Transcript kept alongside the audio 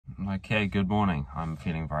Okay, good morning. I'm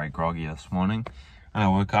feeling very groggy this morning and I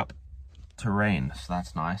woke up to rain, so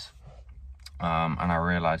that's nice. And I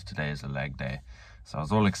realized today is a leg day. So I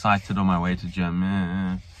was all excited on my way to gym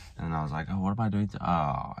and I was like, oh, what am I doing?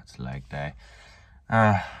 Oh, it's leg day.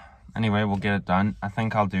 Anyway, we'll get it done. I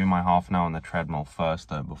think I'll do my half an hour on the treadmill first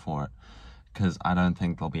though before it, because I don't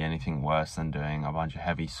think there'll be anything worse than doing a bunch of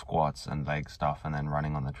heavy squats and leg stuff and then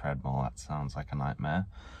running on the treadmill. That sounds like a nightmare.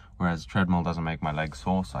 Whereas treadmill doesn't make my legs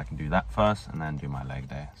sore, so I can do that first and then do my leg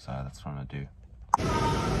day. So that's what I'm gonna do.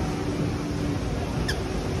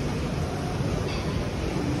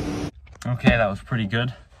 Okay, that was pretty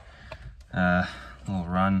good. Little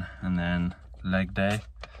run and then leg day.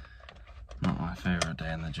 Not my favorite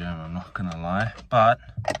day in the gym, I'm not gonna lie. But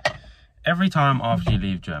every time after you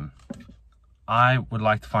leave gym, I would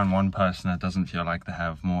like to find one person that doesn't feel like they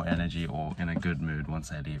have more energy or in a good mood once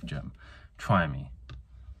they leave gym. Try me.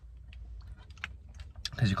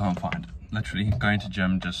 Because you can't find it. Literally, going to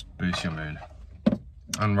gym just boosts your mood.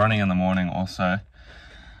 And running in the morning also,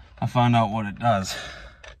 I found out what it does.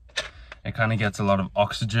 It kind of gets a lot of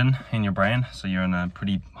oxygen in your brain, so you're in a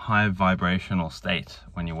pretty high vibrational state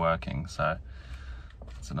when you're working, so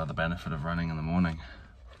that's another benefit of running in the morning.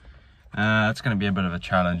 It's going to be a bit of a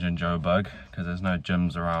challenge in Joburg, because there's no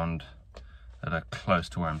gyms around that are close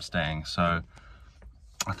to where I'm staying, so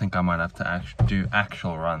I think I might have to do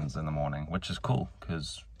actual runs in the morning, which is cool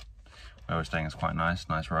because where we're staying is quite nice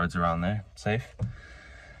roads around there, safe.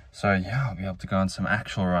 So yeah, I'll be able to go on some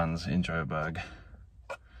actual runs in Joburg.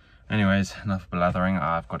 Anyways, enough blathering,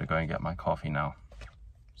 I've got to go and get my coffee now.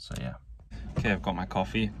 So yeah. Okay, I've got my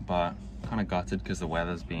coffee, but kind of gutted because the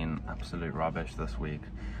weather's been absolute rubbish this week.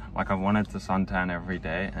 Like, I wanted to suntan every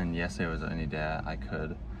day, and yesterday was the only day I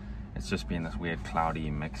could. It's just been this weird cloudy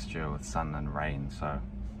mixture with sun and rain, so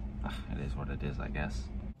it is what it is, I guess.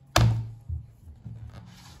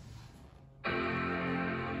 I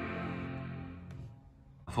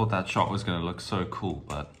thought that shot was going to look so cool,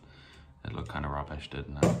 but it looked kind of rubbish,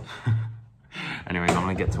 didn't it? Anyways, I'm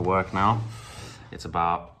going to get to work now. It's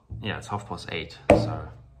about, yeah, it's 8:30, so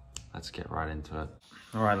let's get right into it.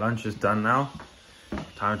 All right, lunch is done now.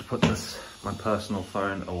 Time to put my personal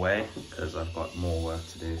phone away because I've got more work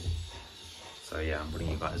to do. So yeah, I'm putting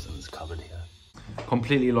you guys in this cupboard here.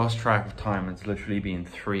 Completely lost track of time. It's literally been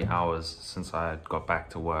 3 hours since I got back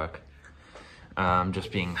to work.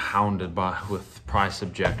 Just being hounded with price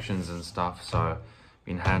objections and stuff. So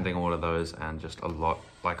been handling all of those, and just a lot,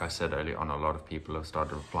 like I said earlier on, a lot of people have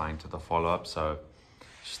started replying to the follow-up. So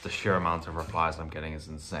just the sheer amount of replies I'm getting is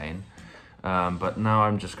insane. But now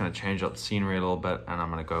I'm just going to change up the scenery a little bit, and I'm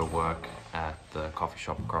going to go work at the coffee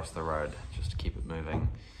shop across the road just to keep it moving,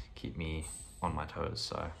 keep me on my toes.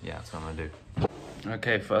 So yeah, that's what I'm going to do.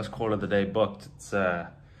 Okay, first call of the day booked. It's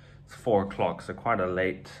 4 o'clock, so quite a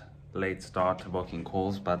late start to booking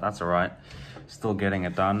calls, but that's all right. Still getting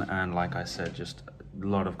it done, and like I said, just a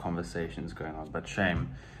lot of conversations going on. But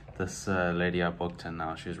shame, this lady I booked in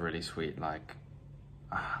now, she's really sweet. Like,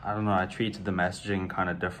 I don't know, I treated the messaging kind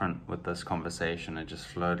of different with this conversation. It just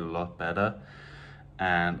flowed a lot better,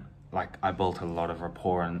 and like I built a lot of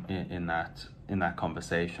rapport in that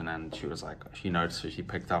conversation. And she was like, she noticed it, she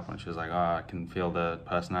picked up, and she was like, oh, I can feel the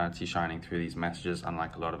personality shining through these messages,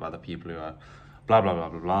 unlike a lot of other people who are blah blah blah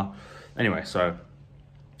blah blah. Anyway, so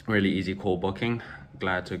really easy call booking.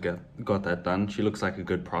 Glad to got that done. She looks like a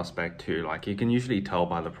good prospect too. Like, you can usually tell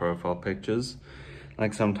by the profile pictures.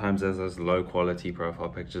 Like, sometimes there's those low quality profile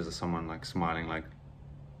pictures of someone like smiling like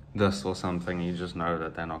this or something. You just know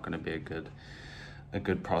that they're not going to be a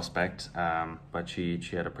good prospect. But she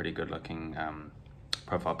had a pretty good looking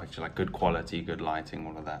profile picture, like good quality, good lighting,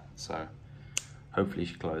 all of that. So hopefully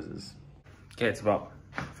she closes. Okay, it's about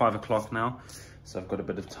 5 o'clock now, so I've got a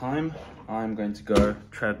bit of time. I'm going to go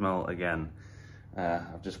treadmill again.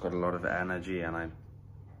 I've just got a lot of energy and I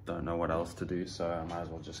don't know what else to do, so I might as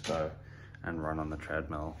well just go and run on the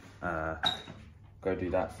treadmill. Go do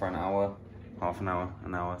that for an hour, half an hour,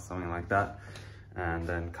 an hour, something like that, and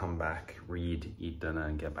then come back, read, eat dinner,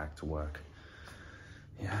 and get back to work.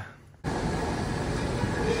 Yeah.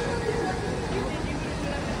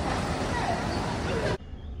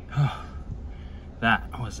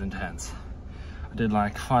 That was intense. I did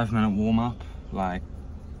like 5-minute warm-up, like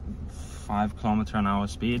 5 km/h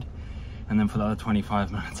speed, and then for the other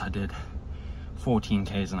 25 minutes I did 14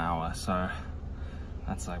 k's an hour. So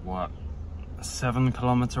that's like, what, a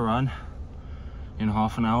 7-kilometer run in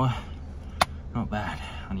half an hour? Not bad.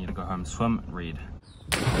 I need to go home, swim, and read.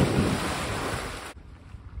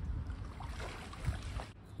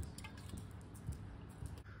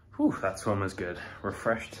 Whew, that swim was good.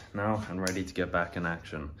 Refreshed now and ready to get back in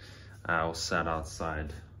action. I was sat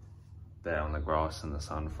outside there on the grass in the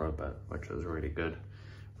sun for a bit, which was really good.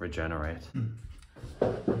 Regenerate.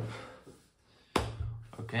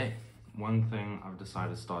 Okay, one thing I've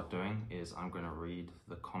decided to start doing is I'm going to read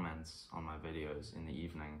the comments on my videos in the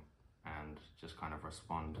evening and just kind of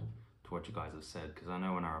respond to what you guys have said, because I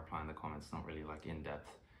know when I reply in the comments, it's not really like in depth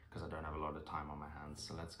because I don't have a lot of time on my hands.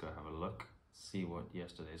 So let's go have a look, see what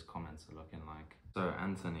yesterday's comments are looking like. So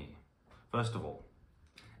Anthony, first of all,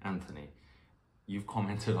 Anthony, you've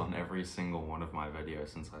commented on every single one of my videos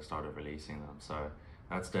since I started releasing them. So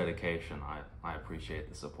that's dedication. I appreciate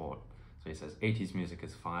the support. So he says, 80s music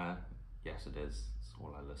is fire. Yes, it is. It's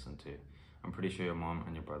all I listen to. I'm pretty sure your mom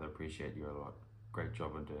and your brother appreciate you a lot. Great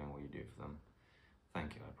job of doing what you do for them.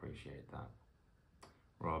 Thank you, I appreciate that.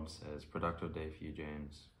 Rob says, productive day for you,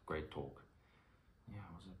 James. Great talk. Yeah,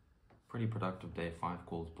 it was a pretty productive day. 5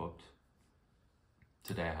 calls booked.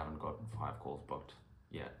 Today I haven't got 5 calls booked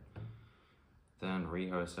yet. Then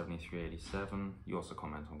Riho7387, you also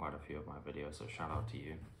comment on quite a few of my videos, so shout out to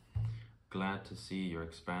you. Glad to see you're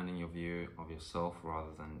expanding your view of yourself rather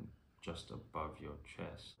than just above your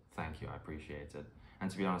chest. Thank you, I appreciate it. And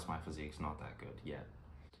to be honest, my physique's not that good yet.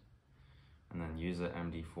 And then user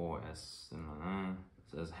MD4S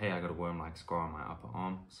says, hey, I got a worm-like scar on my upper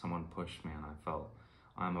arm. Someone pushed me and I fell.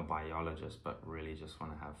 I'm a biologist, but really just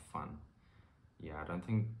want to have fun. Yeah, I don't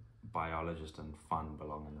think biologist and fun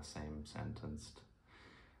belong in the same sentence.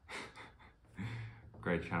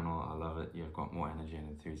 Great channel, I love it. You've got more energy and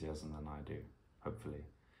enthusiasm than I do, hopefully.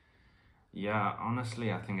 Yeah,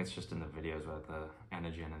 honestly, I think it's just in the videos where the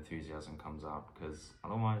energy and enthusiasm comes out, because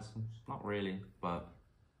otherwise, it's not really. But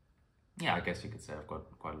yeah, I guess you could say I've got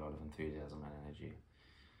quite a lot of enthusiasm and energy.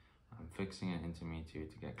 I'm fixing it into me too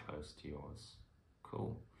to get close to yours.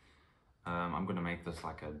 Cool. I'm going to make this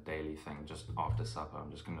like a daily thing. Just after supper,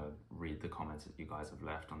 I'm just going to read the comments that you guys have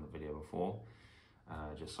left on the video before,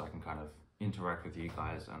 just so I can kind of interact with you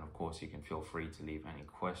guys. And of course, you can feel free to leave any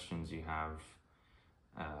questions you have,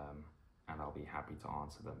 and I'll be happy to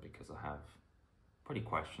answer them, because I have pretty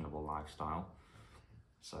questionable lifestyle.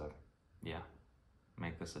 So yeah,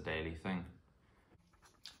 make this a daily thing.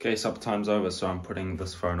 Okay, supper time's over, so I'm putting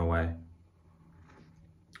this phone away.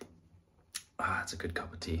 Ah, it's a good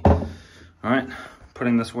cup of tea. All right,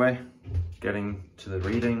 putting this away, getting to the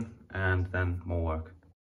reading, and then more work.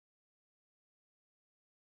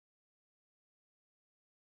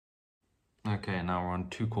 Okay, now we're on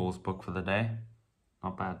 2 calls booked for the day.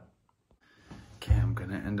 Not bad. Okay, I'm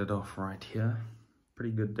gonna end it off right here.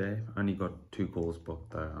 Pretty good day. Only got 2 calls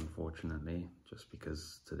booked though, unfortunately, just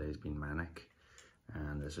because today's been manic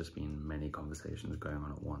and there's just been many conversations going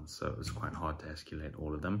on at once, so it was quite hard to escalate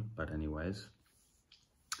all of them. But anyways,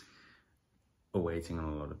 waiting on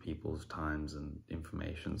a lot of people's times and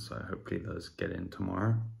information, so hopefully those get in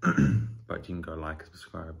tomorrow. But you can go like,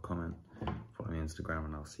 subscribe, comment, follow me on Instagram,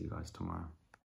 and I'll see you guys tomorrow.